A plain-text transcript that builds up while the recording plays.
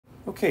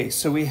Okay,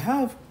 so we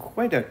have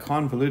quite a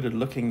convoluted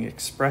looking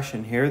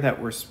expression here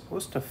that we're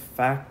supposed to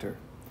factor.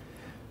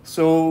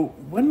 So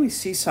when we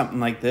see something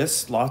like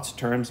this, lots of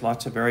terms,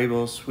 lots of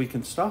variables, we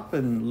can stop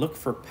and look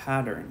for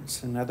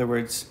patterns. In other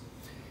words,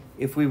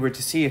 if we were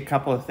to see a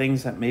couple of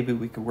things that maybe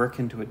we could work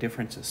into a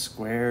difference of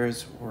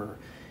squares or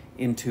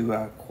into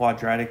a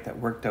quadratic that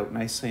worked out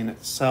nicely in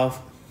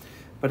itself,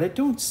 but I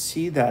don't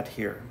see that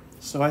here.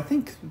 So I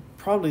think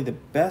probably the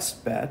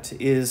best bet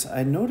is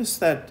I notice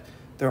that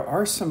there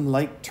are some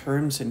like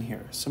terms in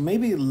here. So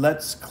maybe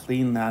let's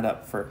clean that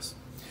up first.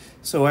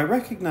 So I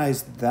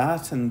recognize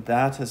that and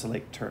that as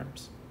like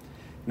terms.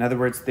 In other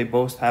words, they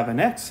both have an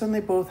x and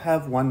they both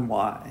have one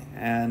y.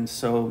 And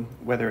so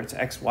whether it's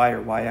xy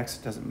or yx,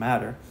 it doesn't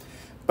matter.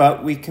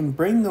 But we can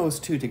bring those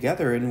two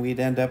together and we'd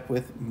end up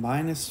with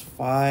minus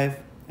 5,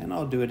 and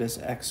I'll do it as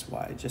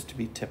xy just to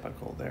be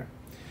typical there.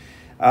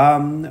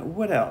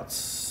 What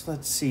else?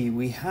 Let's see,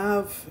 we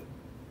have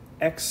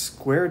x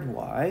squared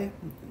y,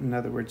 in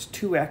other words,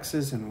 2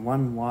 x's and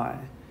 1 y.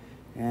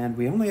 And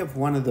we only have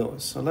one of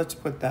those, so let's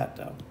put that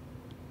down.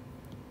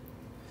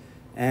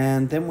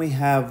 And then we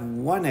have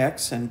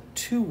 1x and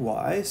 2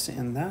 y's,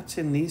 and that's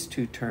in these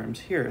two terms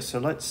here. So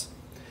let's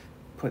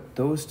put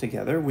those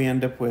together. We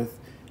end up with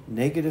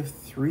negative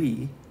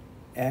 3xy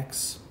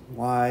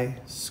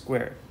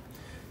squared.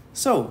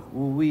 So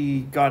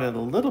we got it a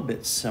little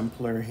bit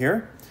simpler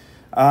here.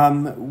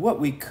 What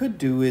we could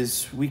do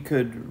is we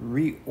could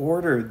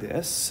reorder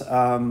this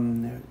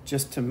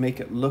just to make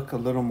it look a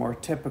little more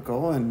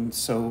typical. And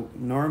so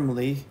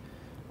normally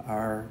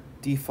our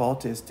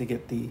default is to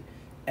get the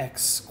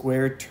x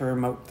squared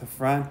term out the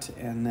front,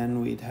 and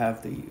then we'd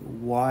have the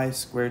y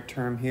squared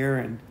term here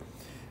and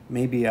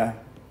maybe a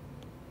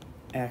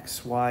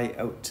xy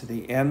out to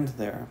the end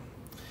there.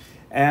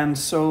 And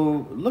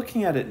so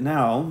looking at it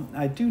now,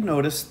 I do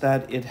notice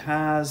that it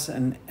has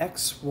an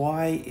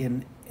xy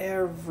in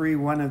every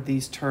one of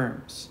these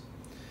terms.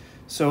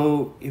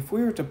 So if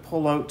we were to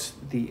pull out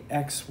the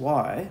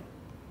xy,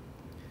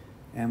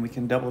 and we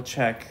can double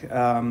check,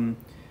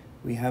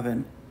 we have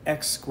an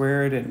x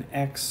squared, an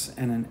x,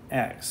 and an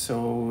x.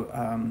 So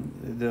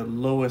the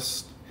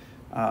lowest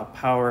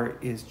power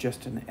is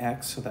just an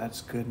x, so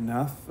that's good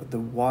enough. The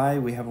y,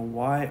 we have a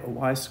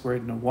y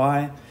squared, and a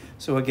y.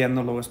 So again,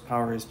 the lowest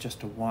power is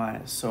just a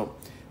y. So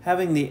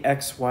having the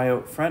xy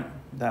out front,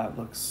 that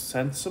looks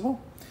sensible.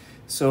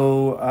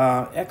 So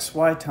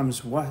xy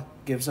times what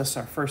gives us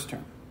our first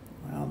term?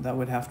 Well, that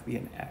would have to be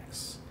an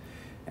x.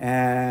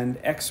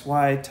 And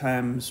xy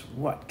times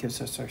what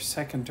gives us our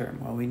second term?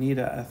 Well, we need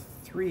a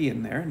 3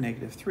 in there,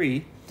 negative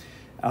 3.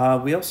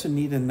 We also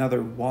need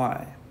another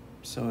y.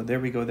 So there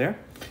we go there.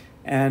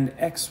 And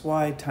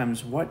xy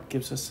times what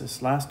gives us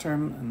this last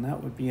term? And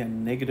that would be a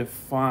negative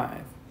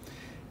 5.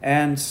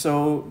 And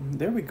so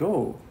there we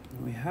go.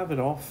 We have it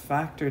all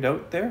factored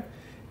out there.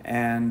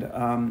 And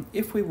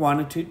if we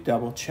wanted to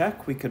double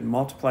check, we could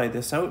multiply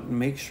this out and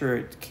make sure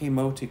it came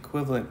out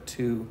equivalent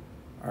to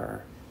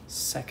our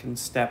second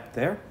step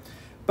there.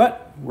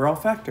 But we're all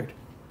factored.